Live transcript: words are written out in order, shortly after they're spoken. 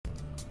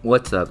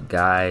What's up,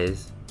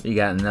 guys? We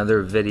got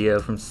another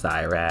video from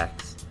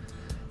Cyraxx.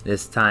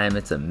 This time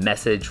it's a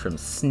message from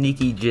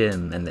Sneaky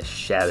Jim and the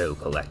Shadow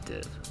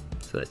Collective.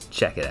 So let's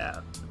check it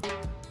out.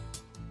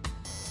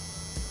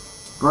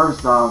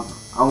 First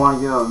off, I want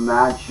to give a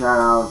mad shout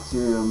out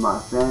to my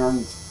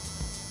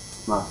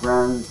fans, my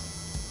friends,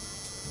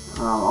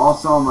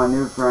 also my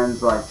new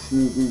friends like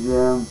Sneaky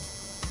Jim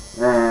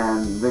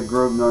and the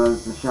group known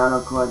as the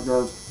Shadow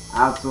Collective.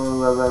 Absolutely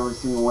love every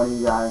single one of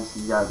you guys.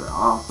 You guys are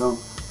awesome.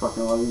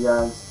 Fucking love you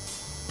guys.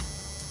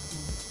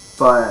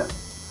 But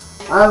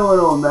I have a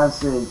little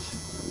message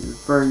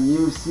for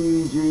you,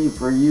 CBG,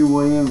 for you,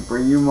 William, for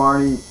you,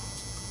 Marty,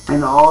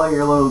 and all of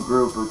your little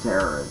group of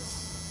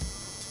terrorists.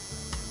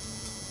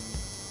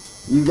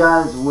 You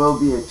guys will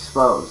be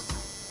exposed.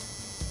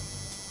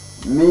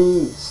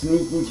 Me,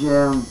 Sneaky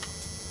Jim,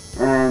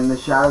 and the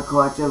Shadow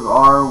Collective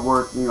are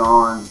working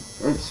on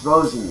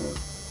exposing you.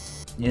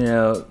 You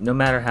know, no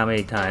matter how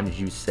many times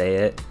you say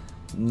it,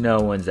 no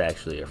one's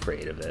actually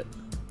afraid of it.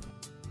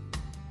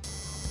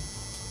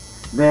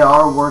 They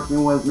are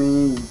working with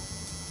me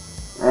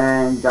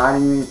and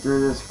guiding me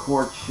through this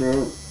court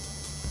shit.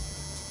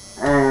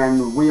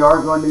 And we are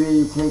going to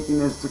be taking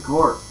this to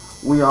court.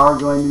 We are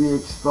going to be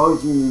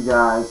exposing you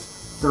guys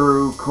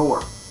through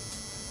court.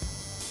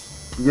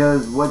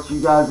 Because what you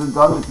guys have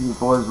done to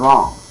people is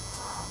wrong.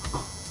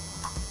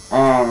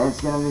 And it's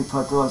going to be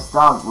put to a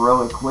stop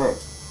really quick.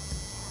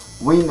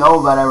 We know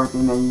about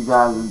everything that you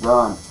guys have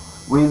done.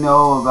 We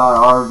know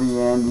about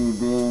RV Andy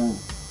being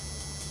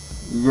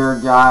your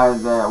guy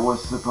that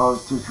was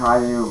supposed to try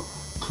to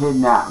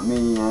kidnap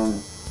me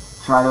and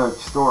try to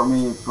extort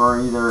me for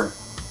either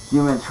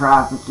human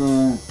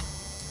trafficking,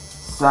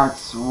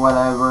 sex,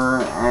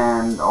 whatever,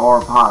 and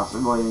or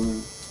possibly,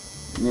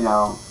 you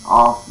know,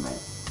 off me.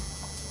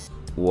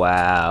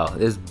 Wow,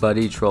 this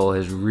buddy troll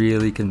has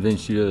really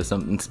convinced you of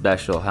something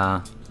special,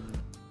 huh?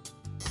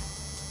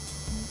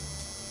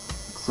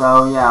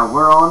 So yeah,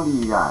 we're on to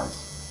you guys.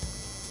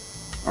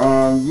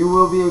 And you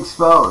will be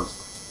exposed.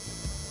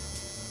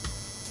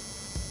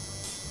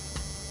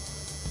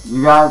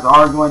 You guys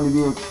are going to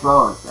be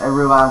exposed.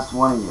 Every last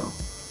one of you.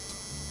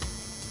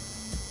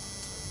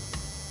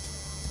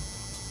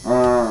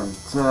 And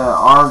to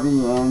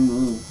RV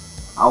Andy,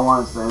 I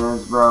want to say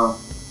this, bro.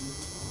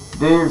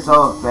 Do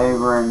yourself a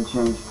favor and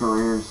change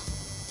careers.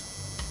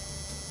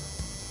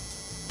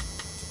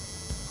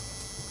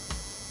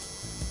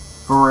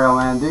 For real,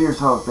 man. Do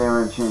yourself a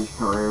favor and change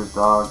careers,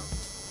 dog.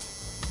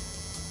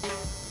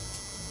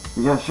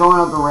 Because showing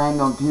up to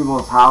random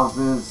people's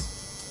houses,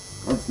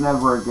 it's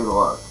never a good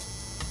look.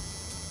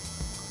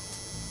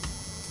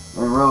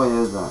 It really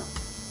isn't.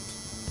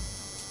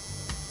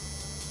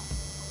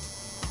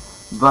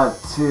 But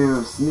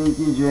to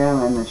Sneaky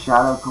Jim and the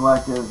Shadow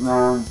Collective,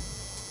 man,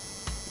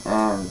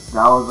 and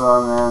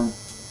Salazar, man,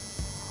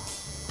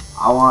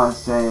 I want to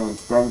say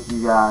thank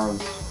you guys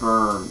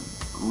for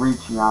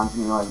reaching out to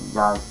me like you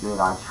guys did.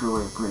 I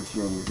truly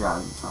appreciate you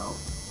guys' help.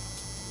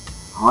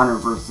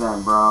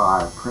 100%, bro.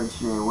 I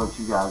appreciate what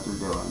you guys are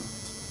doing.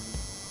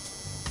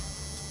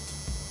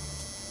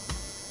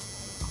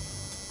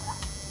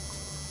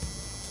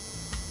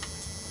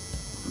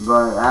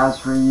 But as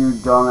for you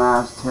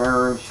dumbass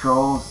terrorist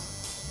trolls,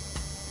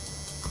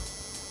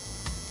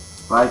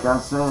 like I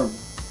said,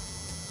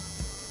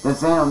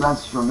 this ain't a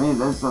message from me,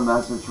 this is a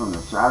message from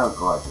the Shadow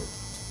Collective.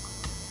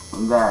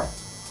 That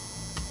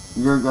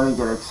you're gonna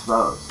get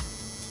exposed.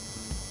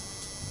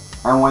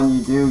 And when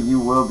you do, you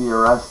will be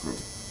arrested.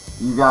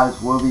 You guys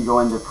will be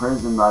going to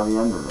prison by the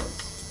end of this.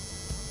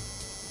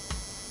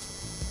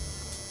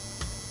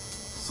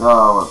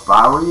 So, if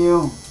I were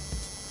you,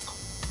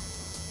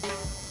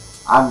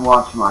 I'd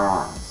watch my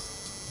ass.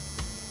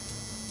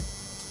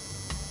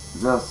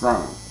 Just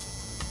saying.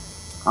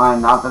 I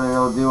mean, not that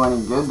it'll do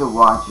any good to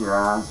watch your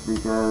ass,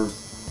 because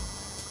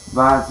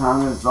by the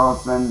time this is all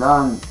said and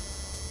done,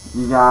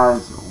 you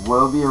guys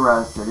will be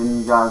arrested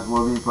and you guys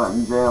will be put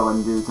in jail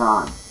in due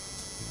time.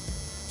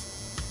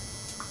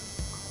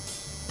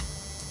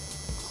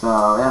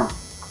 So, yeah.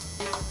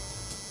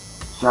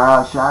 Shout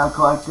out Shadow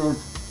Collective.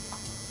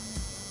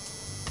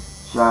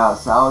 Shout out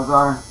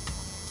Salazar.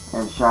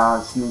 And shout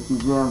out Sneaky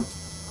Jim.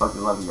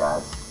 Fucking love you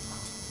guys.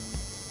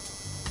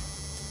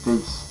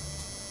 Peace.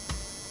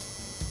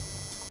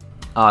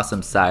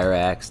 Awesome,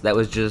 Cyraxx. That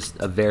was just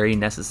a very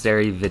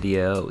necessary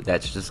video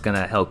that's just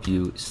gonna help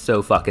you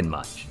so fucking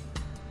much.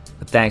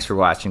 But thanks for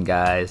watching,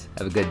 guys.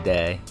 Have a good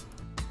day.